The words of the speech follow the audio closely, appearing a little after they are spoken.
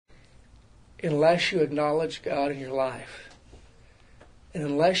unless you acknowledge God in your life. And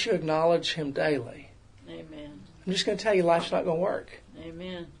unless you acknowledge Him daily. Amen. I'm just going to tell you, life's not going to work.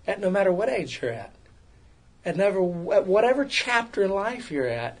 Amen. At no matter what age you're at. At whatever chapter in life you're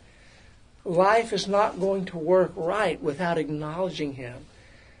at, life is not going to work right without acknowledging Him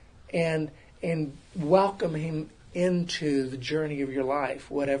and welcoming Him into the journey of your life,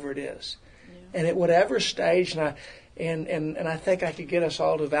 whatever it is. Yeah. And at whatever stage, and I think I could get us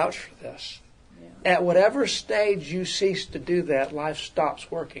all to vouch for this. Yeah. At whatever stage you cease to do that, life stops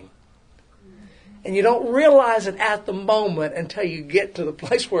working. Mm-hmm. And you don't realize it at the moment until you get to the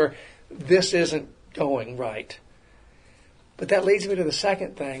place where this isn't going right. But that leads me to the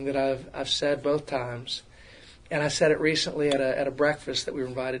second thing that I've said both times, and I said it recently at a breakfast that we were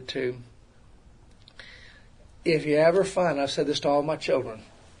invited to. If you ever find, I've said this to all my children,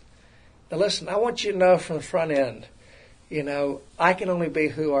 now listen, I want you to know from the front end, I can only be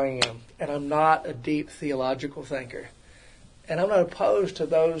who I am, and I'm not a deep theological thinker. And I'm not opposed to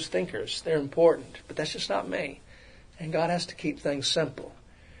those thinkers. They're important, but that's just not me. And God has to keep things simple.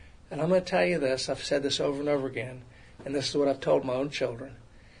 And I'm going to tell you this, I've said this over and over again, and this is what I've told my own children.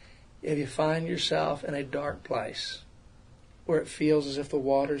 If you find yourself in a dark place where it feels as if the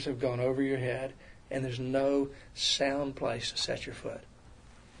waters have gone over your head and there's no sound place to set your foot,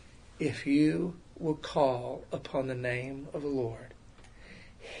 if you will call upon the name of the Lord,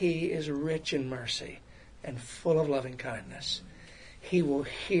 He is rich in mercy and full of loving kindness. He will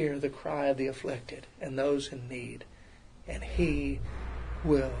hear the cry of the afflicted and those in need, and He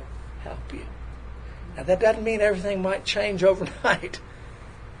will help you. Now that doesn't mean everything might change overnight,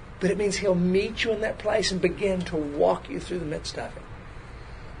 but it means He'll meet you in that place and begin to walk you through the midst of it.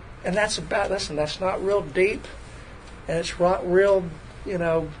 And that's not real deep, and it's not real,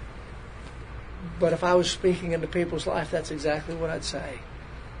 but if I was speaking into people's life, that's exactly what I'd say.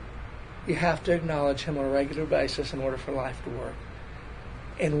 You have to acknowledge Him on a regular basis in order for life to work.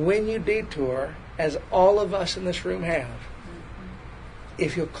 And when you detour, as all of us in this room have,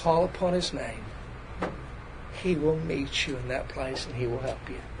 if you'll call upon His name, He will meet you in that place and He will help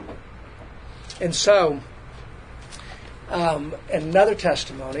you. And so, another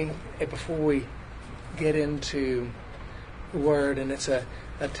testimony before we get into the Word, and it's a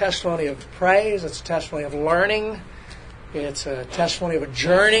testimony of praise, it's a testimony of learning, it's a testimony of a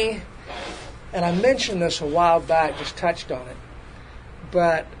journey. And I mentioned this a while back, just touched on it.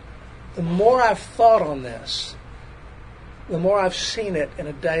 But the more I've thought on this, the more I've seen it in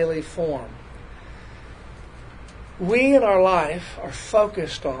a daily form. We in our life are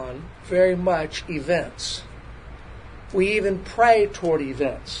focused on very much events. We even pray toward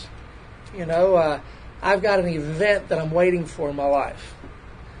events. I've got an event that I'm waiting for in my life.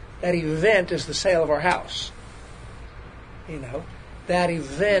 That event is the sale of our house. That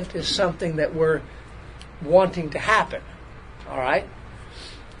event is something that we're wanting to happen. All right?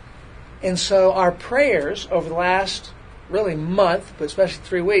 And so our prayers over the last really month, but especially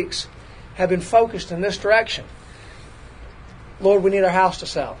 3 weeks, have been focused in this direction. Lord, we need our house to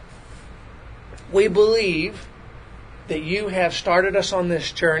sell. We believe that You have started us on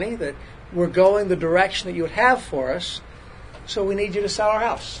this journey, that we're going the direction that You would have for us, so we need You to sell our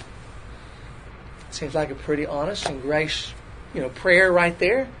house. Seems like a pretty honest and gracious, prayer right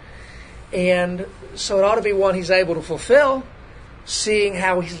there. And so it ought to be one He's able to fulfill, seeing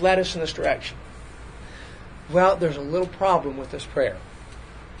how He's led us in this direction. Well, there's a little problem with this prayer.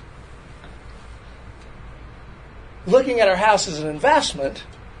 Looking at our house as an investment,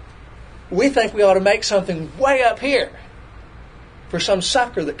 we think we ought to make something way up here for some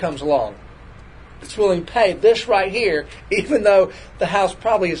sucker that comes along that's willing to pay this right here, even though the house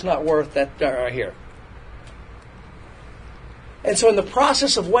probably is not worth that right here. And so in the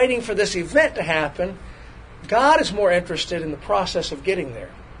process of waiting for this event to happen, God is more interested in the process of getting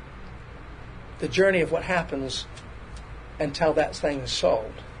there. The journey of what happens until that thing is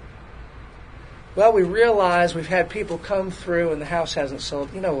sold. Well, we realize we've had people come through and the house hasn't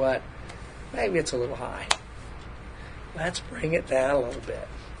sold. You know what? Maybe it's a little high. Let's bring it down a little bit.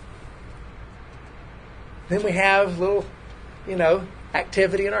 Then we have little,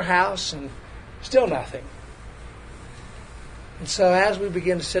 activity in our house and still nothing. And so as we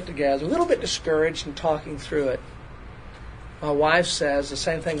begin to sit together, a little bit discouraged and talking through it, my wife says the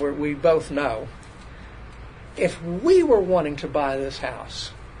same thing we both know. If we were wanting to buy this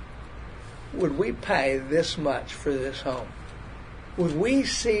house, would we pay this much for this home? Would we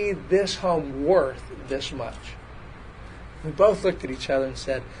see this home worth this much? We both looked at each other and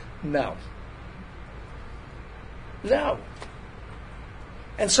said, no. No.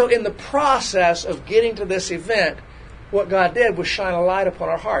 And so in the process of getting to this event, what God did was shine a light upon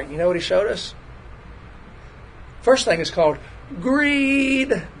our heart. You know what He showed us? First thing is called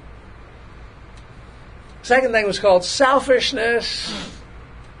greed. Second thing was called selfishness.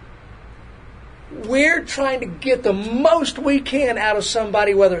 We're trying to get the most we can out of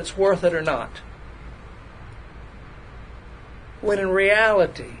somebody, whether it's worth it or not. When in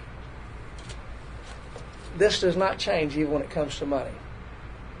reality, this does not change even when it comes to money.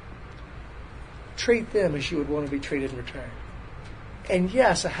 Treat them as you would want to be treated in return. And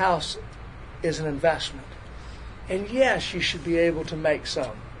yes, a house is an investment. And yes, you should be able to make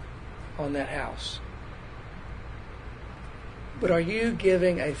some on that house. But are you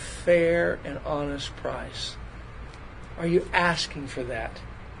giving a fair and honest price? Are you asking for that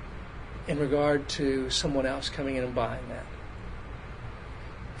in regard to someone else coming in and buying that?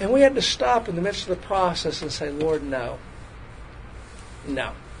 And we had to stop in the midst of the process and say, Lord, no.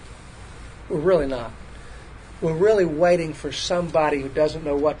 No. We're really not. We're really waiting for somebody who doesn't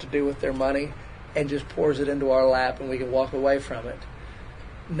know what to do with their money and just pours it into our lap and we can walk away from it,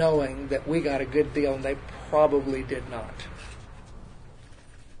 knowing that we got a good deal and they probably did not.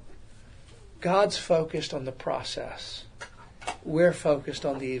 God's focused on the process. We're focused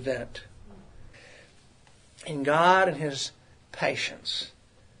on the event. And God and His patience,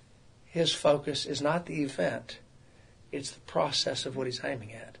 His focus is not the event, it's the process of what He's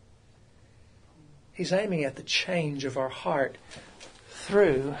aiming at. He's aiming at the change of our heart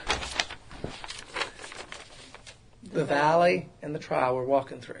through the valley and the trial we're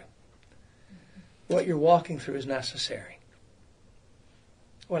walking through. What you're walking through is necessary.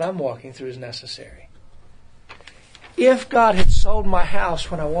 What I'm walking through is necessary. If God had sold my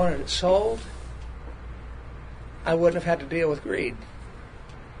house when I wanted it sold, I wouldn't have had to deal with greed.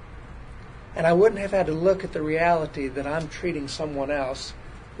 And I wouldn't have had to look at the reality that I'm treating someone else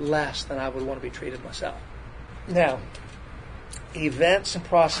less than I would want to be treated myself. Now, events and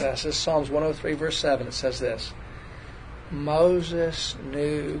processes, Psalms 103 verse 7, it says this: Moses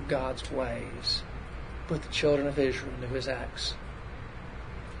knew God's ways, but the children of Israel knew His acts.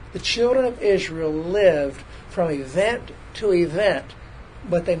 The children of Israel lived from event to event,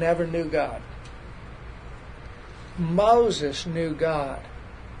 but they never knew God. Moses knew God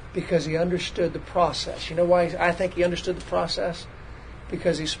because he understood the process. You know why I think he understood the process?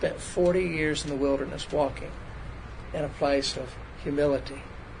 Because he spent 40 years in the wilderness walking in a place of humility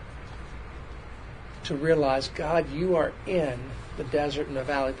to realize, God, you are in the desert and the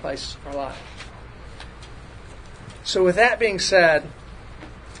valley places of our life. So with that being said,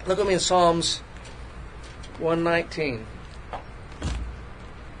 look at me in Psalms 119.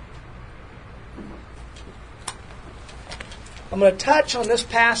 I'm going to touch on this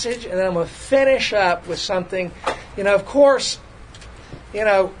passage and then I'm going to finish up with something. Of course,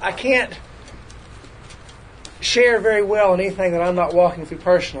 I can't share very well anything that I'm not walking through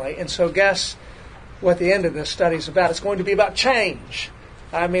personally. And so guess what the end of this study is about? It's going to be about change.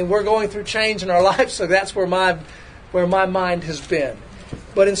 I mean, we're going through change in our lives, so that's where my mind has been.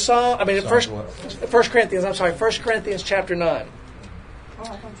 But in 1 Corinthians chapter 9. Oh, I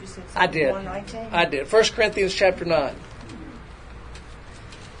thought you said I did. 119. I did. 1 Corinthians chapter 9.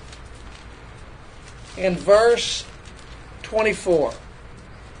 In verse 24.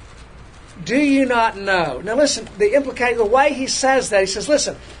 Do you not know? Now listen, the way he says that, he says,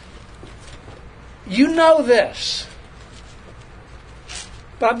 listen, you know this.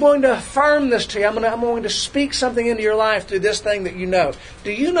 But I'm going to affirm this to you. I'm going to speak something into your life through this thing that you know.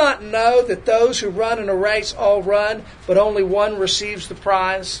 Do you not know that those who run in a race all run, but only one receives the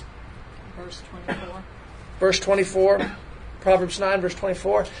prize? Verse 24. Verse 24. Proverbs 9, verse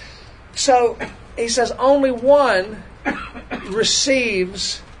 24. So, he says only one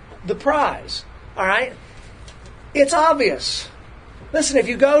receives the prize. All right? It's obvious. Listen, if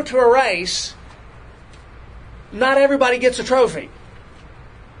you go to a race, not everybody gets a trophy.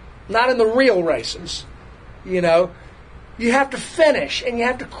 Not in the real races. You have to finish and you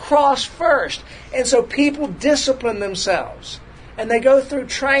have to cross first. And so people discipline themselves. And they go through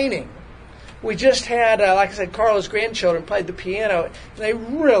training. We just had, like I said, Carla's grandchildren played the piano. And they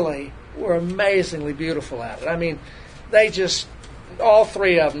really were amazingly beautiful at it. I mean, all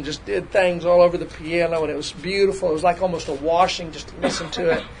three of them just did things all over the piano and it was beautiful. It was like almost a washing just to listen to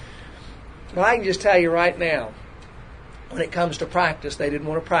it. But I can just tell you right now, when it comes to practice, they didn't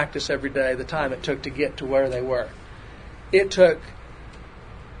want to practice every day the time it took to get to where they were. It took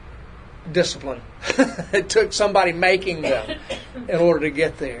discipline. It took somebody making them in order to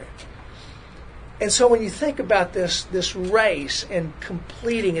get there. And so when you think about this race and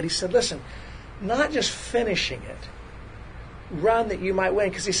completing it, he said, listen, not just finishing it, run that you might win.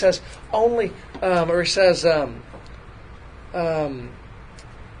 Because he says run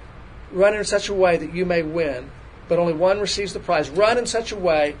in such a way that you may win, but only one receives the prize. Run in such a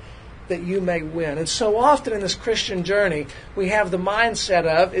way that you may win. And so often in this Christian journey, we have the mindset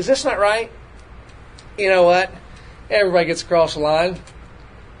of, is this not right? You know what? Everybody gets across the line.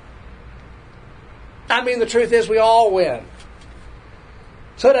 I mean, the truth is we all win.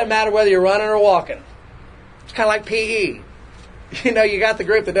 So it doesn't matter whether you're running or walking. It's kind of like PE. You know, you got the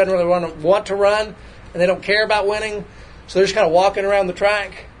group that doesn't really want to run, and they don't care about winning, so they're just kind of walking around the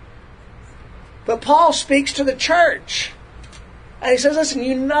track. But Paul speaks to the church. And he says, listen,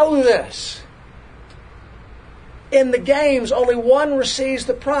 you know this. In the games, only one receives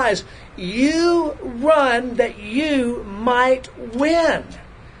the prize. You run that you might win.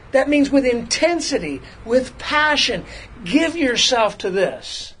 That means with intensity, with passion. Give yourself to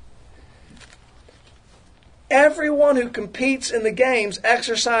this. Everyone who competes in the games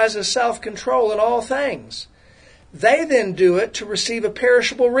exercises self-control in all things. They then do it to receive a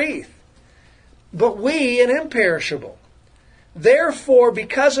perishable wreath, but we an imperishable. Therefore,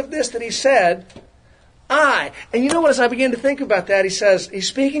 because of this that he said, and you know what, as I begin to think about that, he says, he's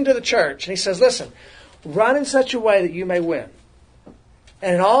speaking to the church, and he says, listen, run in such a way that you may win.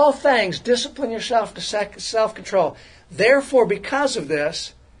 And in all things, discipline yourself to self-control. Therefore, because of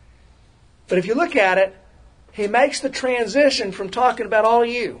this, but if you look at it, he makes the transition from talking about all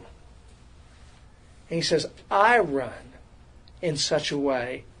you. And he says, I run in such a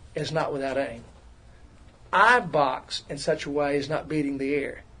way as not without aim. I box in such a way as not beating the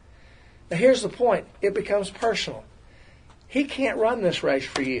air. Now here's the point. It becomes personal. He can't run this race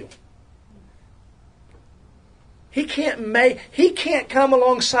for you. He can't come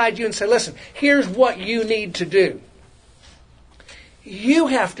alongside you and say, listen, here's what you need to do. You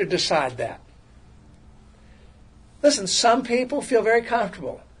have to decide that. Listen, some people feel very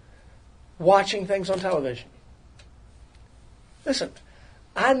comfortable watching things on television. Listen,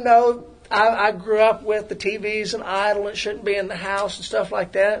 I know I grew up with the TV's an idol, it shouldn't be in the house and stuff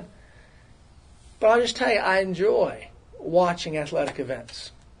like that. But I'll just tell you, I enjoy watching athletic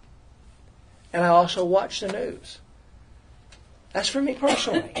events. And I also watch the news. That's for me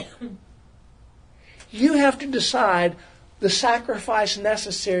personally. You have to decide the sacrifice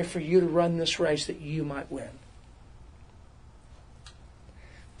necessary for you to run this race that you might win.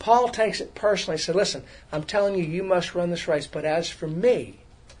 Paul takes it personally. He said, listen, I'm telling you, you must run this race. But as for me,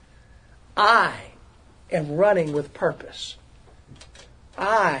 I am running with purpose.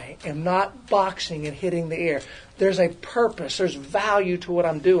 I am not boxing and hitting the air. There's a purpose. There's value to what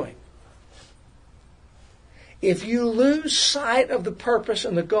I'm doing. If you lose sight of the purpose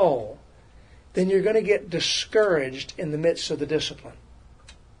and the goal, then you're going to get discouraged in the midst of the discipline.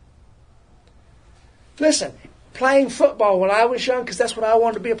 Listen, playing football when I was young, because that's what I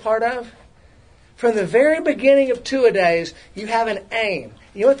wanted to be a part of, from the very beginning of two-a-days, you have an aim.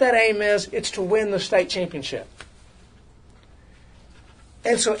 You know what that aim is? It's to win the state championship.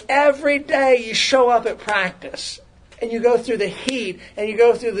 And so every day you show up at practice, and you go through the heat, and you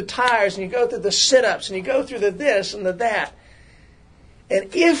go through the tires, and you go through the sit-ups, and you go through the this and the that.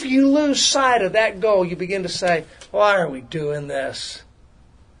 And if you lose sight of that goal, you begin to say, why are we doing this?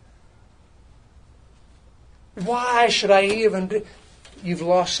 Why should I even do? You've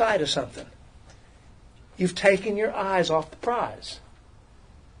lost sight of something. You've taken your eyes off the prize.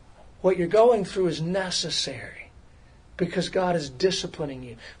 What you're going through is necessary because God is disciplining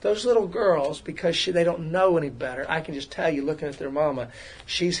you. Those little girls, because they don't know any better, I can just tell you, looking at their mama,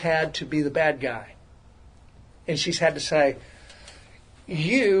 she's had to be the bad guy. And she's had to say,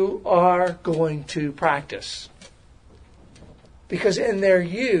 you are going to practice. Because in their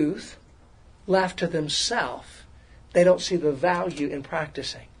youth, left to themselves, they don't see the value in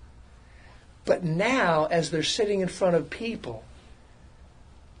practicing. But now, as they're sitting in front of people,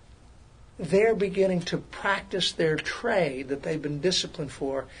 they're beginning to practice their trade that they've been disciplined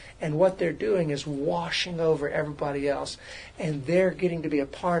for, and what they're doing is washing over everybody else, and they're getting to be a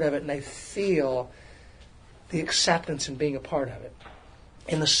part of it, and they feel the acceptance in being a part of it.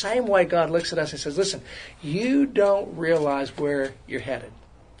 In the same way, God looks at us and says, listen, you don't realize where you're headed.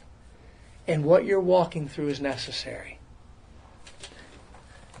 And what you're walking through is necessary.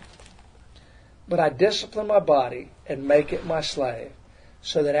 But I discipline my body and make it my slave,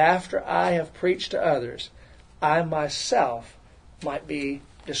 so that after I have preached to others, I myself might be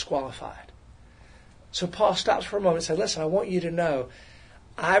disqualified. So Paul stops for a moment and says, listen, I want you to know,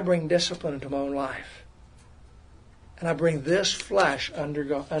 I bring discipline into my own life. And I bring this flesh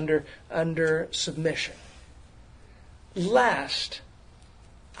under submission, lest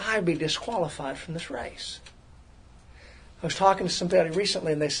I be disqualified from this race. I was talking to somebody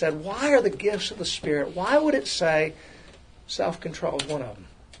recently, and they said, why are the gifts of the Spirit, why would it say Self-control is one of them.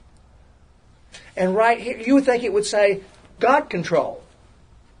 And right here, you would think it would say God control.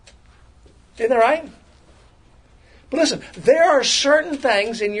 Isn't that right? But listen, there are certain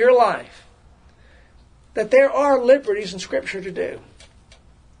things in your life that there are liberties in Scripture to do.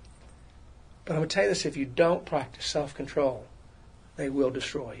 But I'm going to tell you this, if you don't practice self-control, they will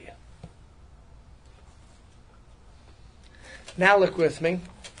destroy you. Now look with me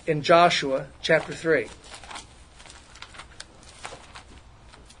in Joshua chapter 3.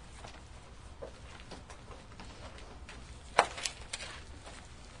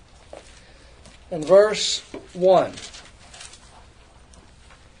 In verse 1.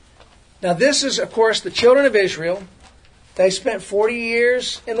 Now this is, of course, the children of Israel. They spent 40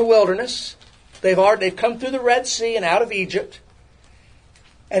 years in the wilderness. They've come through the Red Sea and out of Egypt.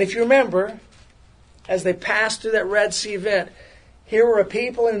 And if you remember, as they passed through that Red Sea event, here were a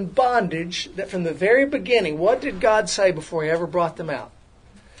people in bondage that from the very beginning, what did God say before He ever brought them out?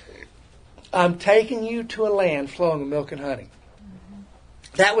 I'm taking you to a land flowing with milk and honey.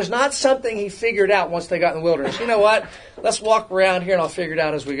 That was not something He figured out once they got in the wilderness. You know what? Let's walk around here and I'll figure it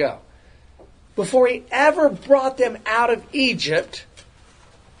out as we go. Before He ever brought them out of Egypt,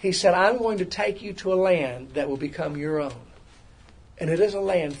 He said, I'm going to take you to a land that will become your own. And it is a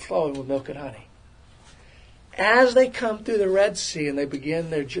land flowing with milk and honey. As they come through the Red Sea and they begin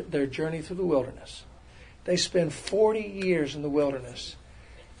their journey through the wilderness, they spend 40 years in the wilderness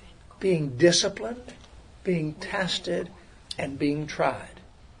being disciplined, being tested, and being tried.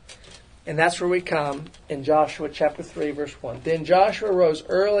 And that's where we come in Joshua chapter 3, verse 1. Then Joshua rose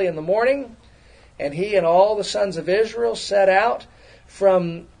early in the morning, and he and all the sons of Israel set out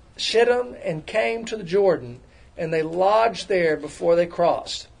from Shittim and came to the Jordan, and they lodged there before they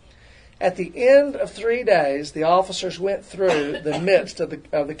crossed. At the end of 3 days, the officers went through the midst of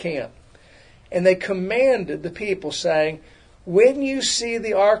the camp, and they commanded the people, saying, when you see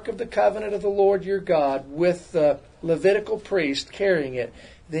the ark of the covenant of the Lord your God with the Levitical priest carrying it,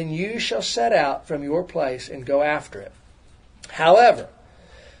 then you shall set out from your place and go after it. However,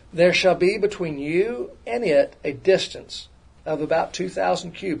 there shall be between you and it a distance of about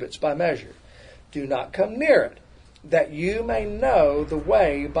 2,000 cubits by measure. Do not come near it, that you may know the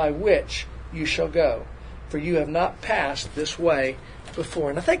way by which you shall go, for you have not passed this way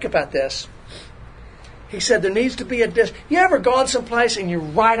before. Now think about this. He said there needs to be a distance. You ever gone someplace and you're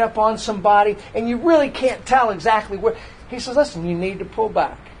right up on somebody and you really can't tell exactly where? He says, listen, you need to pull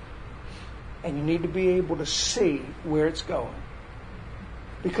back. And you need to be able to see where it's going.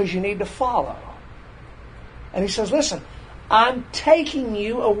 Because you need to follow. And he says, listen, I'm taking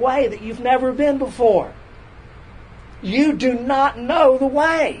you a way that you've never been before. You do not know the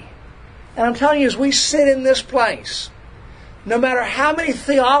way. And I'm telling you, as we sit in this place, no matter how many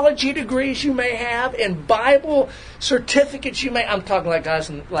theology degrees you may have and Bible certificates you may... I'm talking like guys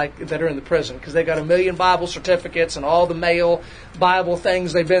that are in the prison because they got 1 million Bible certificates and all the male Bible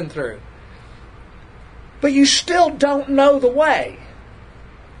things they've been through. But you still don't know the way.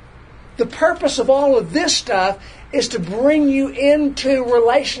 The purpose of all of this stuff is to bring you into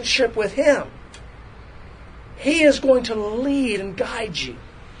relationship with Him. He is going to lead and guide you.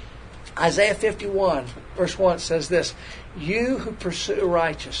 Isaiah 51, verse 1 says this, you who pursue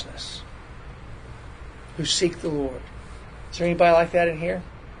righteousness, who seek the Lord. Is there anybody like that in here?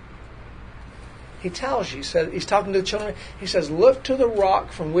 He tells you, he's talking to the children, he says, look to the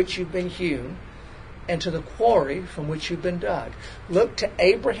rock from which you've been hewn, and to the quarry from which you've been dug. Look to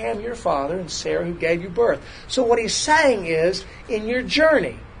Abraham your father and Sarah who gave you birth. So what he's saying is, in your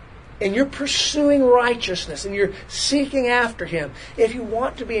journey, and you're pursuing righteousness, and you're seeking after Him, if you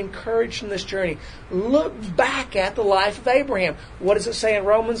want to be encouraged in this journey, look back at the life of Abraham. What does it say in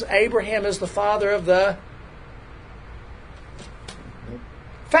Romans? Abraham is the father of the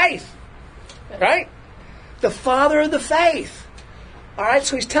faith. Right? The father of the faith. All right,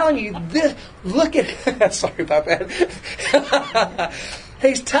 so he's telling you this. Look at... Sorry about that.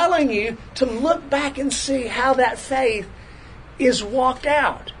 He's telling you to look back and see how that faith is walked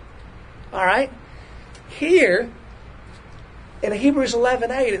out. All right? Here, in Hebrews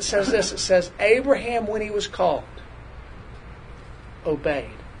 11:8, it says this. It says, Abraham, when he was called, obeyed.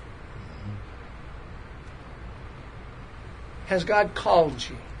 Has God called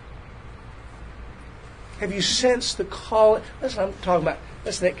you? Have you sensed the call? Listen, I'm talking about,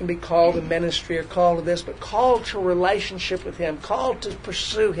 listen, it can be called to ministry or called to this, but called to a relationship with Him, called to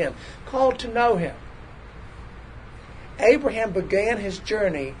pursue Him, called to know Him. Abraham began his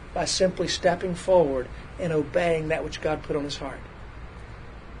journey by simply stepping forward and obeying that which God put on his heart.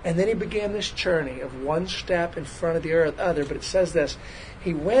 And then he began this journey of one step in front of the other. But it says this,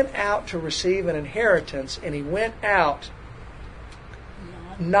 he went out to receive an inheritance, and he went out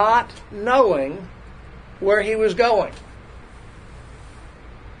not knowing where he was going.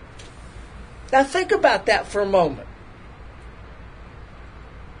 Now think about that for a moment.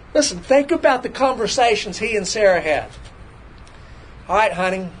 Listen, think about the conversations he and Sarah had. All right,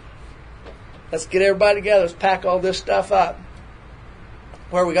 honey, let's get everybody together. Let's pack all this stuff up.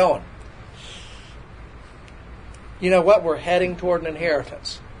 Where are we going? You know what? We're heading toward an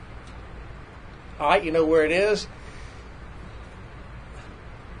inheritance. All right, you know where it is?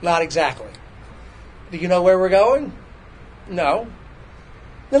 Not exactly. Do you know where we're going? No.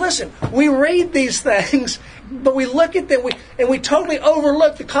 Now listen, we read these things, but we look at them and we totally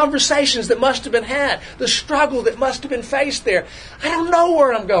overlook the conversations that must have been had, the struggle that must have been faced there. I don't know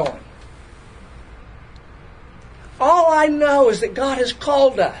where I'm going. All I know is that God has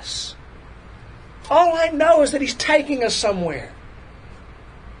called us. All I know is that He's taking us somewhere.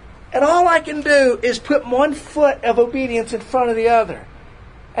 And all I can do is put one foot of obedience in front of the other.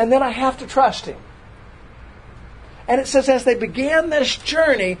 And then I have to trust Him. And it says as they began this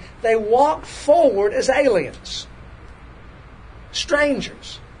journey, they walked forward as aliens.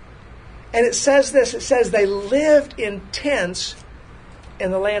 Strangers. And it says this, it says they lived in tents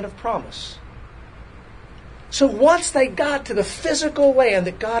in the land of promise. So once they got to the physical land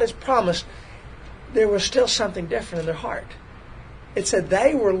that God has promised, there was still something different in their heart. It said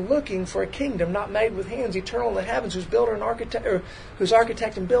they were looking for a kingdom not made with hands, eternal in the heavens, whose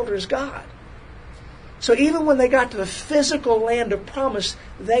architect and builder is God. So even when they got to the physical land of promise,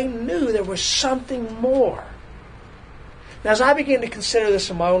 they knew there was something more. Now, as I began to consider this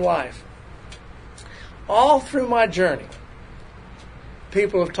in my own life, all through my journey,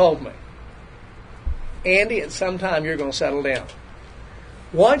 people have told me, Andy, at some time you're going to settle down.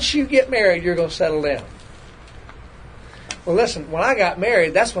 Once you get married, you're going to settle down. Well, listen, when I got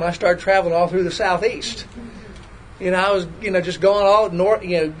married, that's when I started traveling all through the Southeast. I was, just going all north,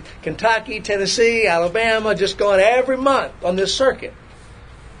 Kentucky, Tennessee, Alabama, just going every month on this circuit.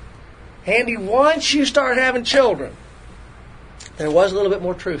 Andy, once you start having children, there was a little bit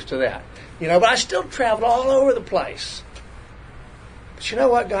more truth to that. But I still traveled all over the place. But you know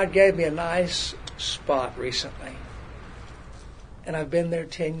what? God gave me a nice spot recently. And I've been there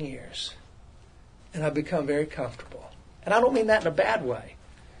 10 years. And I've become very comfortable. And I don't mean that in a bad way.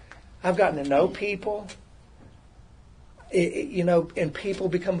 I've gotten to know people. And people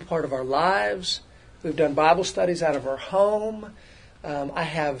become a part of our lives. We've done Bible studies out of our home. I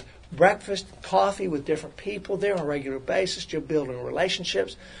have breakfast, coffee with different people there on a regular basis, just building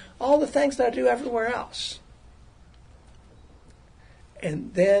relationships. All the things that I do everywhere else.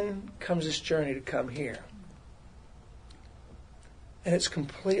 And then comes this journey to come here. And it's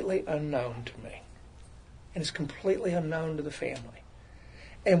completely unknown to me. And it's completely unknown to the family.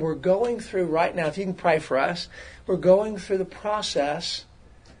 And we're going through right now, if you can pray for us, we're going through the process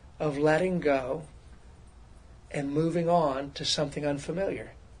of letting go and moving on to something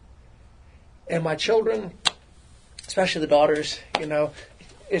unfamiliar. And my children, especially the daughters,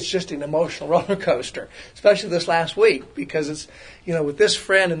 it's just an emotional roller coaster, especially this last week, because it's, with this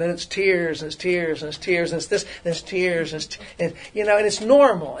friend, and then it's tears, and it's tears, and it's tears, and it's this, and it's tears, and it's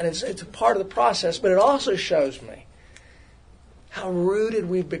normal, and it's a part of the process, but it also shows me how rooted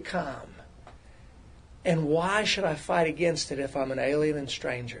we've become. And why should I fight against it if I'm an alien and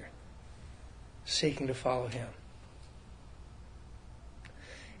stranger seeking to follow Him?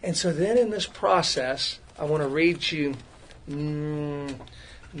 And so then in this process, I want to read you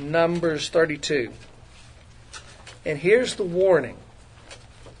Numbers 32. And here's the warning.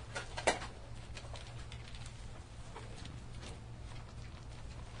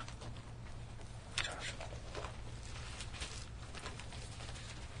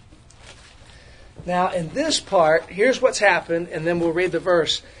 Now, in this part, here's what's happened, and then we'll read the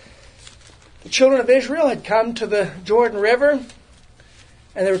verse. The children of Israel had come to the Jordan River,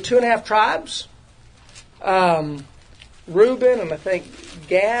 and there were 2.5 tribes. Reuben, and I think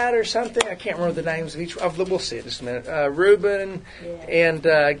Gad or something. I can't remember the names of each. We'll see in just a minute. Reuben and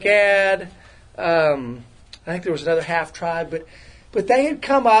Gad. I think there was another half tribe, but they had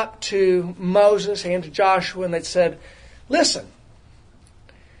come up to Moses and to Joshua, and they'd said, "Listen,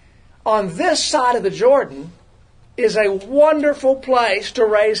 on this side of the Jordan is a wonderful place to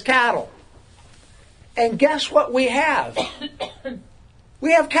raise cattle. And guess what we have?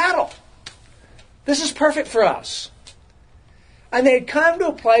 We have cattle. This is perfect for us." And they had come to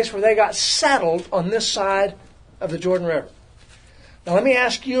a place where they got settled on this side of the Jordan River. Now let me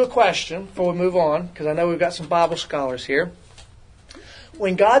ask you a question before we move on, because I know we've got some Bible scholars here.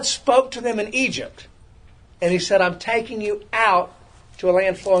 When God spoke to them in Egypt, and He said, "I'm taking you out to a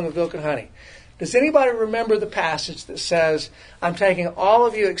land flowing with milk and honey." Does anybody remember the passage that says, I'm taking all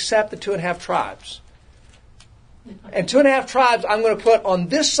of you except the 2.5 tribes? And 2.5 tribes I'm going to put on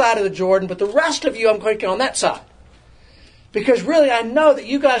this side of the Jordan, but the rest of you I'm going to put on that side. Because really I know that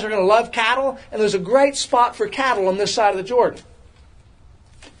you guys are going to love cattle, and there's a great spot for cattle on this side of the Jordan.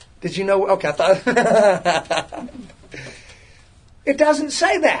 Did you know? Okay, I thought. It doesn't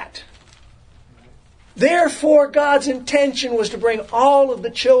say that. Therefore, God's intention was to bring all of the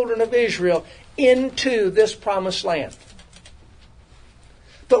children of Israel into this promised land.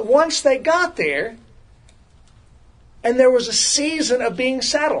 But once they got there, and there was a season of being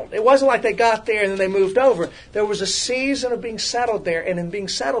settled. It wasn't like they got there and then they moved over. There was a season of being settled there, and in being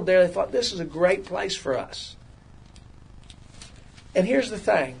settled there, they thought, this is a great place for us. And here's the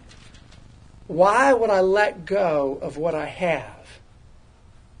thing. Why would I let go of what I have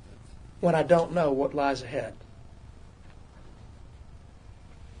when I don't know what lies ahead?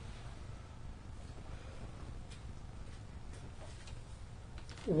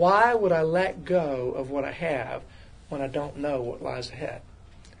 Why would I let go of what I have when I don't know what lies ahead?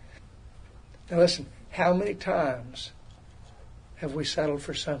 Now listen, how many times have we settled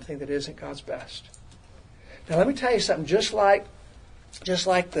for something that isn't God's best? Now let me tell you something, just like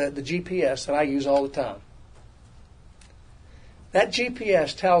the GPS that I use all the time. That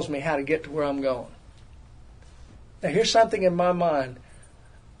GPS tells me how to get to where I'm going. Now here's something in my mind.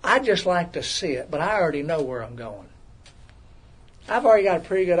 I just like to see it, but I already know where I'm going. I've already got a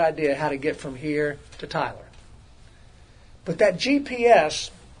pretty good idea how to get from here to Tyler. But that GPS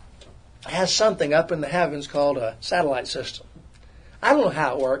has something up in the heavens called a satellite system. I don't know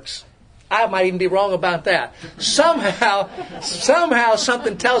how it works. I might even be wrong about that. Somehow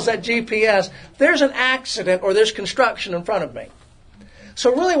something tells that GPS there's an accident or there's construction in front of me.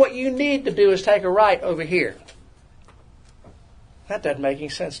 So really what you need to do is take a right over here. That doesn't make any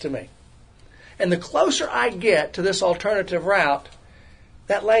sense to me. And the closer I get to this alternative route,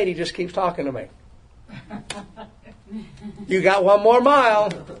 that lady just keeps talking to me. You got 1 more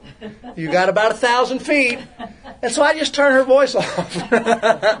mile. You got about 1,000 feet. And so I just turn her voice off.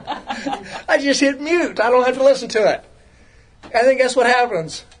 I just hit mute. I don't have to listen to it. And then guess what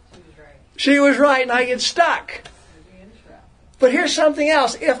happens? She was right, and I get stuck. But here's something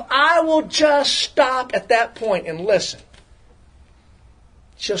else. If I will just stop at that point and listen,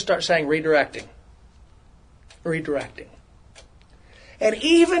 she'll start saying redirecting. Redirecting. And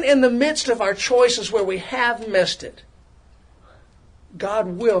even in the midst of our choices where we have missed it, God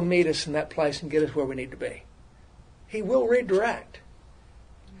will meet us in that place and get us where we need to be. He will redirect.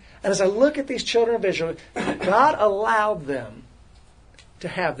 And as I look at these children of Israel, God allowed them to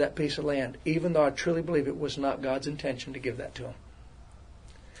have that piece of land, even though I truly believe it was not God's intention to give that to them.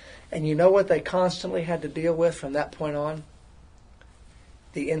 And you know what they constantly had to deal with from that point on?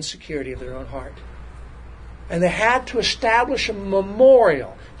 The insecurity of their own heart. And they had to establish a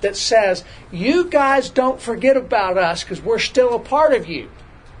memorial that says, you guys don't forget about us because we're still a part of you.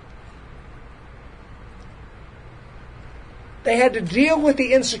 They had to deal with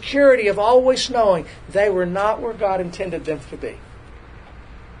the insecurity of always knowing they were not where God intended them to be.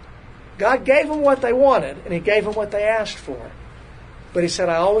 God gave them what they wanted, and He gave them what they asked for. But He said,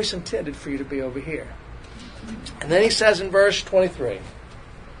 I always intended for you to be over here. And then He says in verse 23,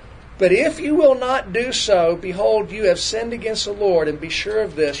 but if you will not do so, behold, you have sinned against the Lord, and be sure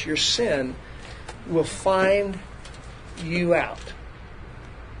of this, your sin will find you out.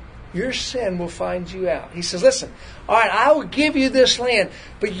 Your sin will find you out. He says, listen, all right, I will give you this land,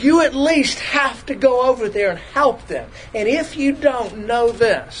 but you at least have to go over there and help them. And if you don't, know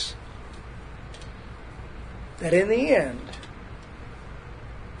this, that in the end,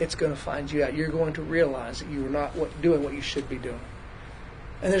 it's going to find you out. You're going to realize that you are not doing what you should be doing.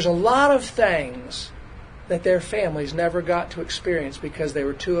 And there's a lot of things that their families never got to experience because they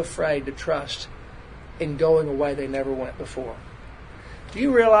were too afraid to trust in going a way they never went before. Do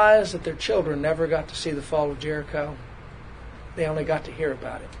you realize that their children never got to see the fall of Jericho? They only got to hear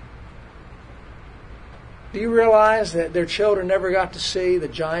about it. Do you realize that their children never got to see the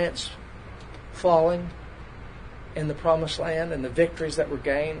giants falling in the promised land and the victories that were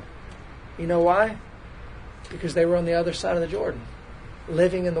gained? You know why? Because they were on the other side of the Jordan,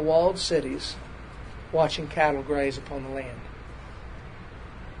 living in the walled cities, watching cattle graze upon the land.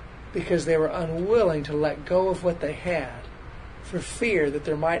 Because they were unwilling to let go of what they had for fear that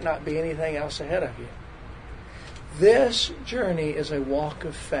there might not be anything else ahead of you. This journey is a walk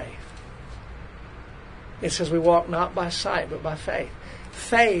of faith. It says we walk not by sight, but by faith.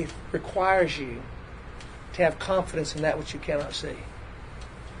 Faith requires you to have confidence in that which you cannot see.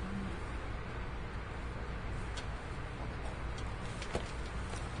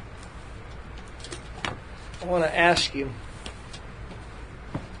 I want to ask you,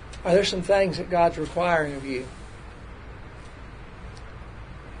 are there some things that God's requiring of you?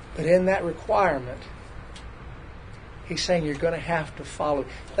 But in that requirement, He's saying you're going to have to follow.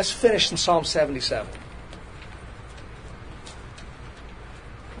 Let's finish in Psalm 77.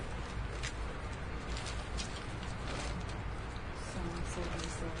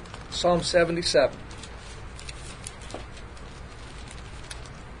 Psalm 77.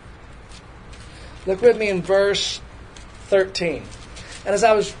 Look with me in verse 13. And as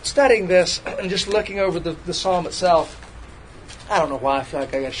I was studying this and just looking over the psalm itself, I don't know why I feel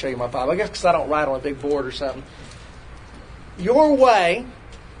like I got to show you my Bible. I guess because I don't write on a big board or something. Your way,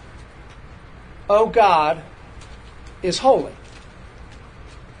 O God, is holy.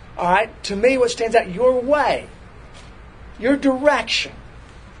 All right? To me, what stands out, your way, your direction,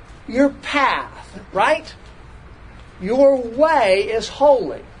 your path, right? Your way is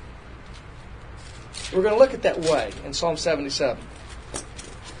holy. We're going to look at that way in Psalm 77.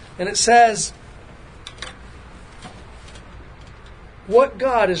 And it says, what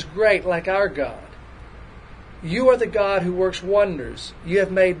God is great like our God? You are the God who works wonders. You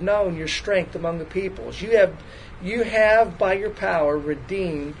have made known your strength among the peoples. You have by your power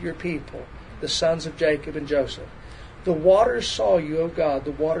redeemed your people, the sons of Jacob and Joseph. The waters saw you, O God,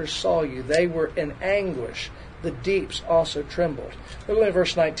 the waters saw you. They were in anguish. The deeps also trembled. Look at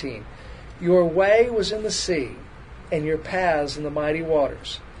verse 19. Your way was in the sea, and your paths in the mighty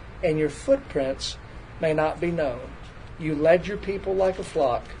waters, and your footprints may not be known. You led your people like a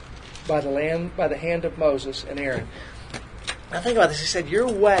flock by the hand of Moses and Aaron. Now think about this. He said, your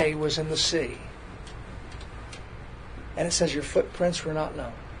way was in the sea. And it says your footprints were not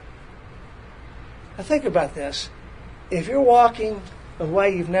known. Now think about this. If you're walking a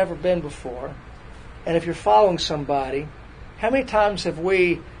way you've never been before, and if you're following somebody, how many times have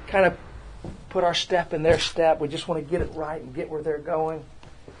we kind of put our step in their step? We just want to get it right and get where they're going.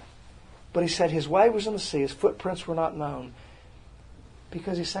 But he said his way was in the sea. His footprints were not known.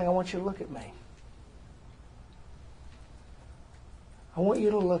 Because he's saying, I want you to look at me. I want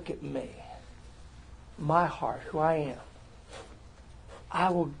you to look at me. My heart, who I am. I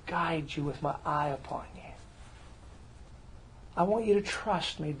will guide you with my eye upon you. I want you to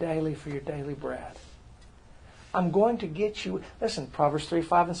trust me daily for your daily bread. I'm going to get you. Listen, Proverbs 3,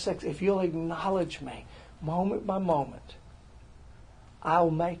 5, and 6. If you'll acknowledge me moment by moment,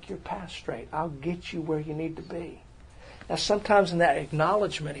 I'll make your path straight. I'll get you where you need to be. Now, sometimes in that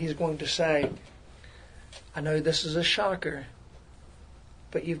acknowledgement, he's going to say, I know this is a shocker,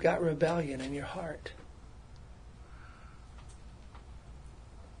 but you've got rebellion in your heart.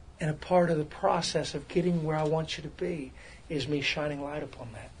 And a part of the process of getting where I want you to be is me shining light upon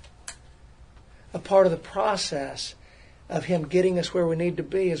that. A part of the process of him getting us where we need to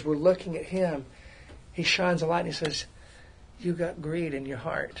be is we're looking at him. He shines a light and he says, you got greed in your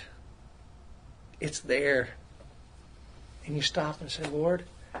heart. It's there. And you stop and say, Lord,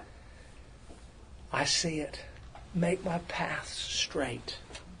 I see it. Make my path straight.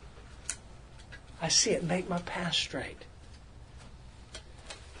 I see it. Make my path straight.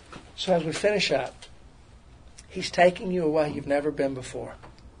 So as we finish up, he's taking you away you've never been before.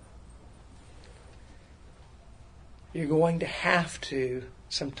 You're going to have to,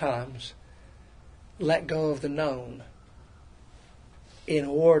 sometimes, let go of the known in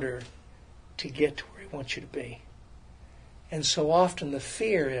order to get to where he wants you to be. And so often the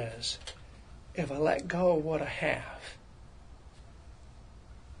fear is, if I let go of what I have,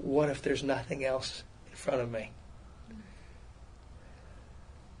 what if there's nothing else in front of me?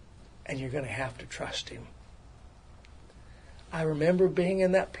 And you're going to have to trust him. I remember being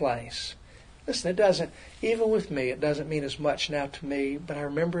in that place. Listen, even with me, it doesn't mean as much now to me, but I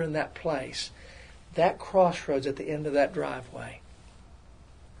remember in that place, that crossroads at the end of that driveway.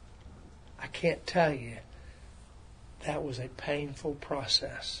 I can't tell you, that was a painful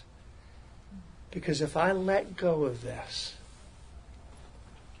process. Because if I let go of this,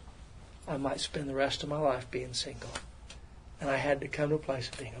 I might spend the rest of my life being single. And I had to come to a place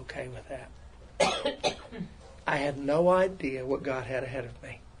of being okay with that. I had no idea what God had ahead of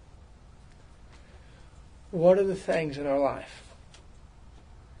me. What are the things in our life?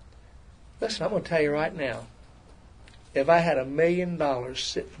 Listen, I'm going to tell you right now, if I had $1 million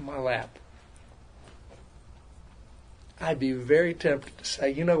sitting in my lap, I'd be very tempted to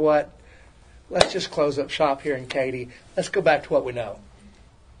say, you know what? Let's just close up shop here in Katy. Let's go back to what we know.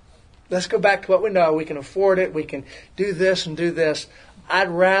 Let's go back to what we know. We can afford it. We can do this and do this. I'd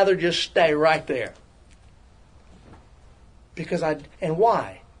rather just stay right there. And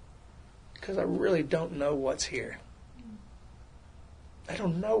why? Because I really don't know what's here. I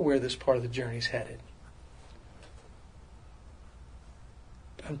don't know where this part of the journey's headed.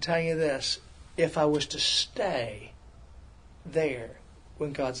 I'm telling you this, if I was to stay there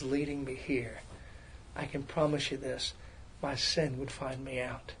when God's leading me here, I can promise you this, my sin would find me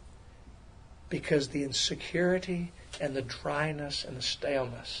out. Because the insecurity and the dryness and the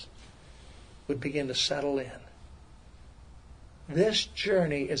staleness would begin to settle in. This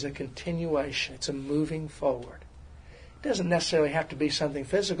journey is a continuation. It's a moving forward. It doesn't necessarily have to be something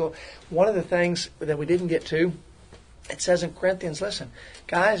physical. One of the things that we didn't get to, it says in Corinthians, listen,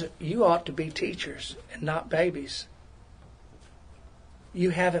 guys, you ought to be teachers and not babies.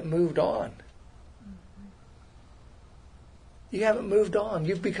 You haven't moved on. You haven't moved on.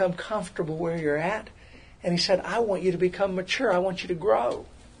 You've become comfortable where you're at. And he said, I want you to become mature. I want you to grow.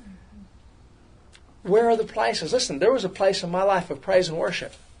 Where are the places? Listen, there was a place in my life of praise and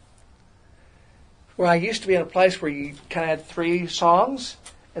worship where I used to be in a place where you kind of had 3 songs,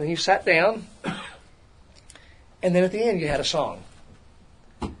 and then you sat down, and then at the end you had a song.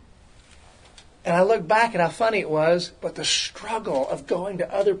 And I look back at how funny it was, but the struggle of going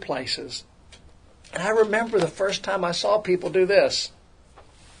to other places. And I remember the first time I saw people do this.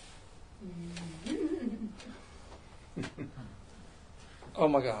 Oh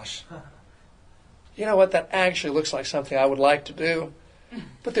my gosh. You know what? That actually looks like something I would like to do.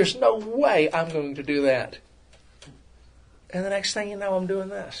 But there's no way I'm going to do that. And the next thing you know, I'm doing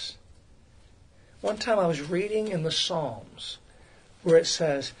this. One time I was reading in the Psalms where it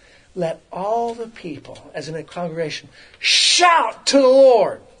says, let all the people, as in a congregation, shout to the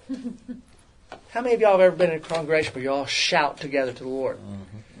Lord. How many of y'all have ever been in a congregation where you all shout together to the Lord?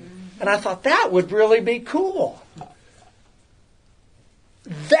 Mm-hmm. And I thought that would really be cool.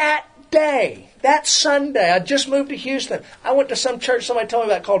 That day, that Sunday, I just moved to Houston. I went to some church somebody told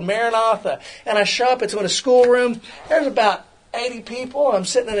me about called Maranatha. And I show up, it's in a schoolroom. There's about 80 people. I'm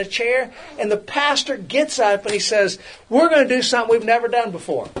sitting in a chair. And the pastor gets up and he says, we're going to do something we've never done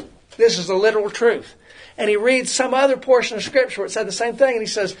before. This is the literal truth. And he reads some other portion of Scripture where it said the same thing. And he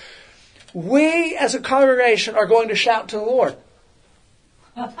says, we as a congregation are going to shout to the Lord.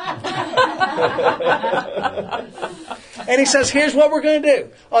 And he says, here's what we're going to do.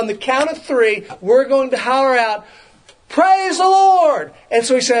 On the count of 3, we're going to holler out, praise the Lord. And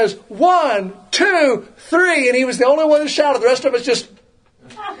so he says, 1, 2, 3. And he was the only one who shouted. The rest of us just...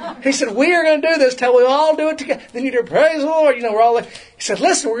 He said, we are going to do this till we all do it together. Then you do praise the Lord. You know, we're all like, he said,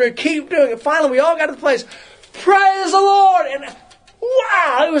 listen, we're going to keep doing it. Finally, we all got to the place, praise the Lord. And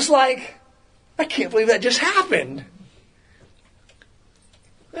wow, it was like, I can't believe that just happened.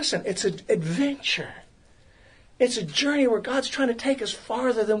 Listen, it's an adventure. It's a journey where God's trying to take us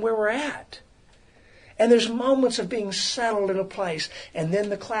farther than where we're at. And there's moments of being settled in a place, and then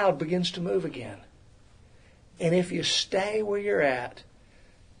the cloud begins to move again. And if you stay where you're at,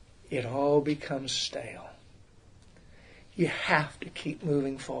 it all becomes stale. You have to keep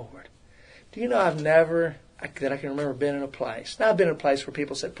moving forward. Do you know I've never, that I can remember, been in a place. Now I've been in a place where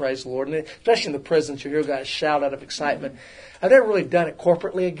people said, praise the Lord. And especially in the prisons, you hear guys shout out of excitement. I've never really done it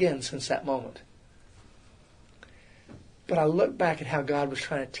corporately again since that moment. But I look back at how God was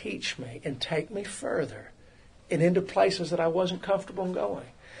trying to teach me and take me further and into places that I wasn't comfortable in going.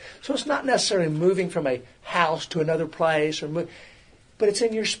 So it's not necessarily moving from a house to another place, but it's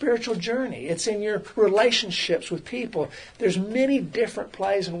in your spiritual journey. It's in your relationships with people. There's many different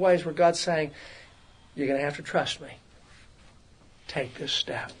places and ways where God's saying, you're going to have to trust me. Take this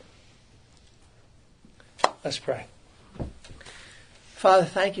step. Let's pray. Father,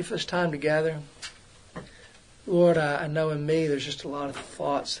 thank you for this time together. Lord, I know in me there's just a lot of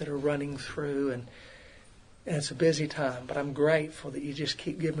thoughts that are running through, and it's a busy time, but I'm grateful that you just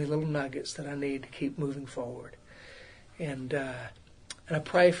keep giving me little nuggets that I need to keep moving forward. And I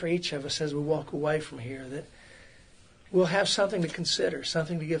pray for each of us as we walk away from here that we'll have something to consider,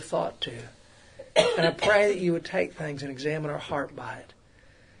 something to give thought to. And I pray that you would take things and examine our heart by it.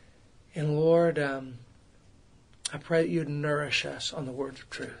 And Lord, I pray that you would nourish us on the words of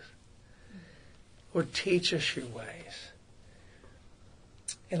truth. Lord, teach us your ways.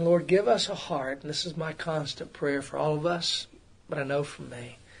 And Lord, give us a heart, and this is my constant prayer for all of us, but I know for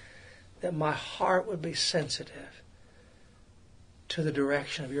me, that my heart would be sensitive to the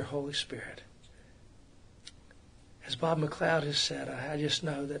direction of your Holy Spirit. As Bob McLeod has said, I just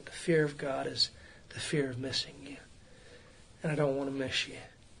know that the fear of God is the fear of missing you. And I don't want to miss you.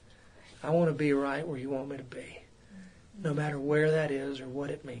 I want to be right where you want me to be, no matter where that is or what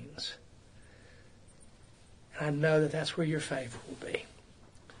it means. And I know that that's where your favor will be.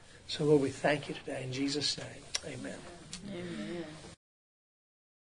 So Lord, we thank you today in Jesus' name. Amen. Amen.